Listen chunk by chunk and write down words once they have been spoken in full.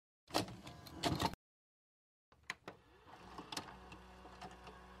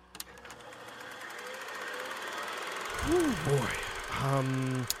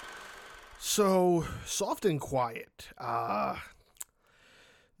Boy. So Soft and Quiet.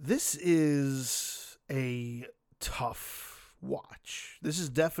 This is a tough watch. This is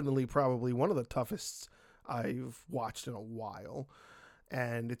definitely probably one of the toughest I've watched in a while.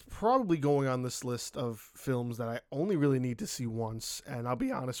 And it's probably going on this list of films that I only really need to see once. And I'll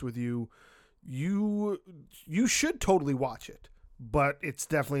be honest with you, you should totally watch it. But it's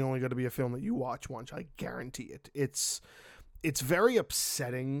definitely only going to be a film that you watch once. I guarantee it. It's very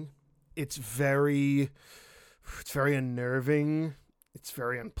upsetting. It's very unnerving. It's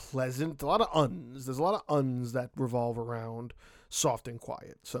very unpleasant. A lot of uns. There's a lot of uns that revolve around Soft and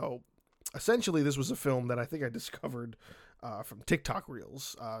Quiet. So essentially, this was a film that I think I discovered from TikTok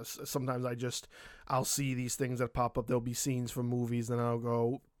reels. Sometimes I'll see these things that pop up. There'll be scenes from movies, and I'll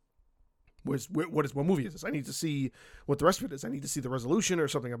go, what movie is this? I need to see what the rest of it is. I need to see the resolution or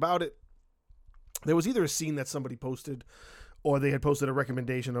something about it. There was either a scene that somebody posted, or they had posted a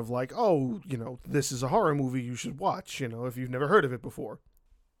recommendation of like, oh, this is a horror movie you should watch, if you've never heard of it before.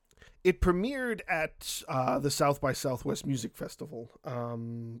 It premiered at the South by Southwest Music Festival.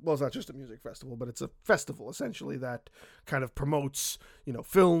 Well, it's not just a music festival, but it's a festival, essentially, that kind of promotes,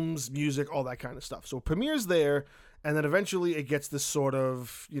 films, music, all that kind of stuff. So it premieres there, and then eventually it gets this sort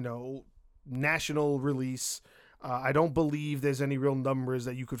of, national release. I don't believe there's any real numbers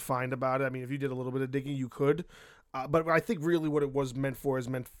that you could find about it. I mean, if you did a little bit of digging, you could. But I think really what it was meant for is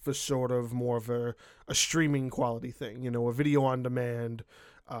meant for sort of more of a streaming quality thing, a video on demand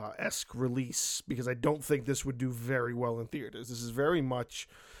esque release, because I don't think this would do very well in theaters. This is very much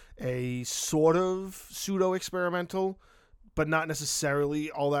a sort of pseudo experimental, but not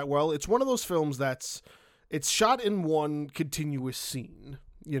necessarily all that well. It's one of those films it's shot in one continuous scene.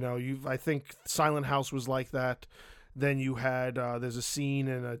 I think Silent House was like that. Then you had, there's a scene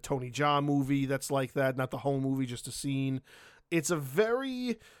in a Tony Jaa movie that's like that. Not the whole movie, just a scene. It's a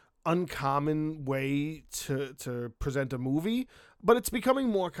very uncommon way to present a movie, but it's becoming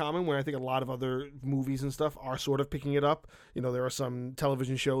more common, where I think a lot of other movies and stuff are sort of picking it up. There are some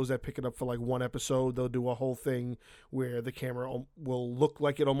television shows that pick it up for like one episode. They'll do a whole thing where the camera will look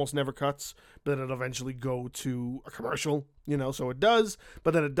like it almost never cuts, but then it'll eventually go to a commercial, so it does,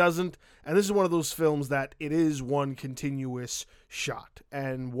 but then it doesn't. And this is one of those films that it is one continuous shot.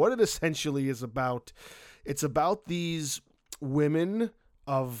 And what it essentially is about, it's about these women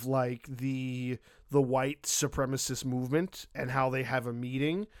of like the white supremacist movement, and how they have a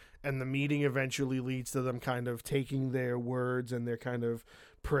meeting, and the meeting eventually leads to them kind of taking their words and their kind of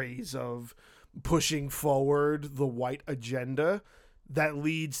praise of pushing forward the white agenda that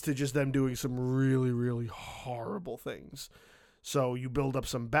leads to just them doing some really, really horrible things. So you build up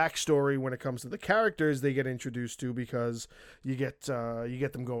some backstory when it comes to the characters they get introduced to, because you get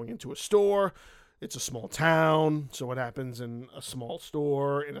them going into a store. It's a small town, so what happens in a small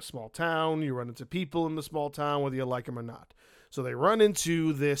store, in a small town, you run into people in the small town, whether you like them or not. So they run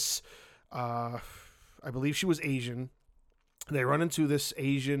into this, I believe she was Asian. They run into this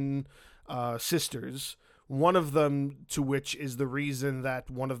Asian sisters, one of them to which is the reason that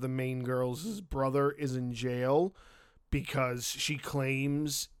one of the main girls' brother is in jail, because she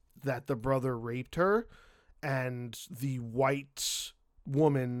claims that the brother raped her, and the white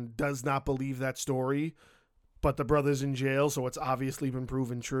woman does not believe that story, but the brother's in jail, so it's obviously been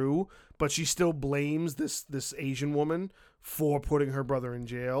proven true. But she still blames this Asian woman for putting her brother in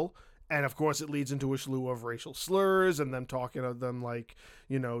jail. And of course it leads into a slew of racial slurs and them talking of them like,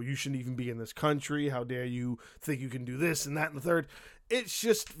 you shouldn't even be in this country. How dare you think you can do this and that and the third. It's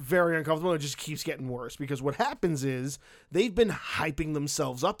just very uncomfortable. It just keeps getting worse, because what happens is they've been hyping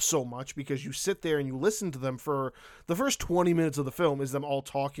themselves up so much, because you sit there and you listen to them for the first 20 minutes of the film is them all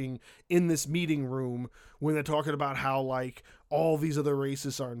talking in this meeting room, when they're talking about how like all these other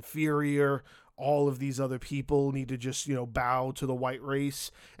races are inferior. All of these other people need to just, bow to the white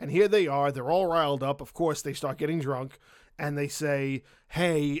race. And here they are. They're all riled up. Of course, they start getting drunk. And they say,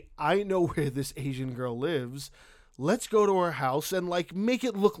 hey, I know where this Asian girl lives. Let's go to her house and, like, make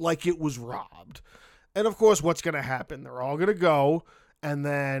it look like it was robbed. And, of course, what's going to happen? They're all going to go. And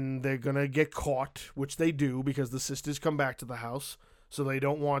then they're going to get caught, which they do, because the sisters come back to the house. So they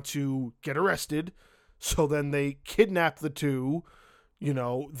don't want to get arrested. So then they kidnap the two.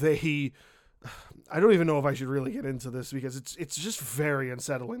 I don't even know if I should really get into this, because it's just very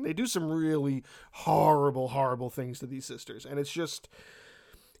unsettling. They do some really horrible, horrible things to these sisters. And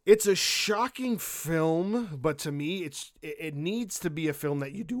It's a shocking film, but to me, it needs to be a film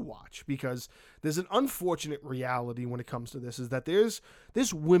that you do watch, because there's an unfortunate reality when it comes to this, is that there's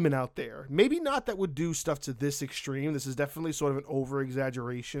women out there, maybe not that would do stuff to this extreme. This is definitely sort of an over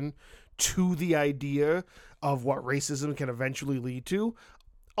exaggeration to the idea of what racism can eventually lead to.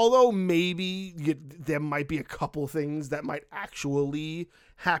 Although maybe there might be a couple things that might actually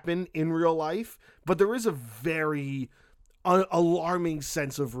happen in real life, but there is a very alarming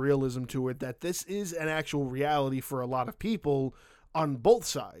sense of realism to it, that this is an actual reality for a lot of people on both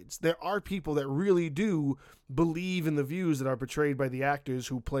sides. There are people that really do believe in the views that are portrayed by the actors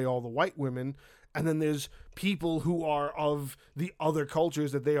who play all the white women, and then there's people who are of the other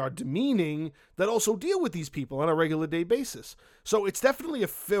cultures that they are demeaning that also deal with these people on a regular day basis. So it's definitely a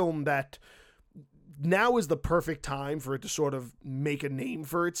film that now is the perfect time for it to sort of make a name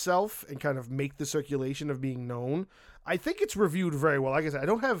for itself and kind of make the circulation of being known. I think it's reviewed very well. Like I said, I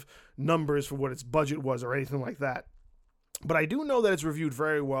don't have numbers for what its budget was or anything like that, but I do know that it's reviewed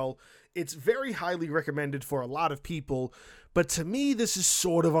very well. It's very highly recommended for a lot of people, but to me, this is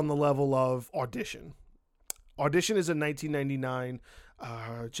sort of on the level of Audition. Audition is a 1999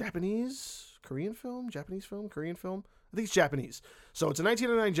 Japanese film. I think it's Japanese. So it's a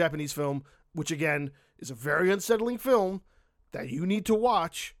 1999 Japanese film, which again is a very unsettling film that you need to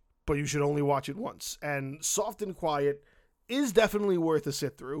watch, but you should only watch it once. And Soft and Quiet is definitely worth a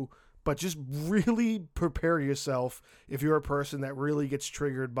sit through, but just really prepare yourself if you're a person that really gets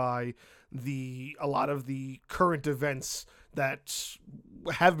triggered by a lot of the current events that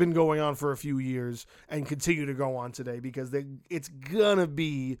have been going on for a few years and continue to go on today, because it's gonna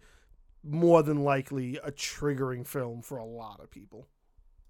be more than likely a triggering film for a lot of people.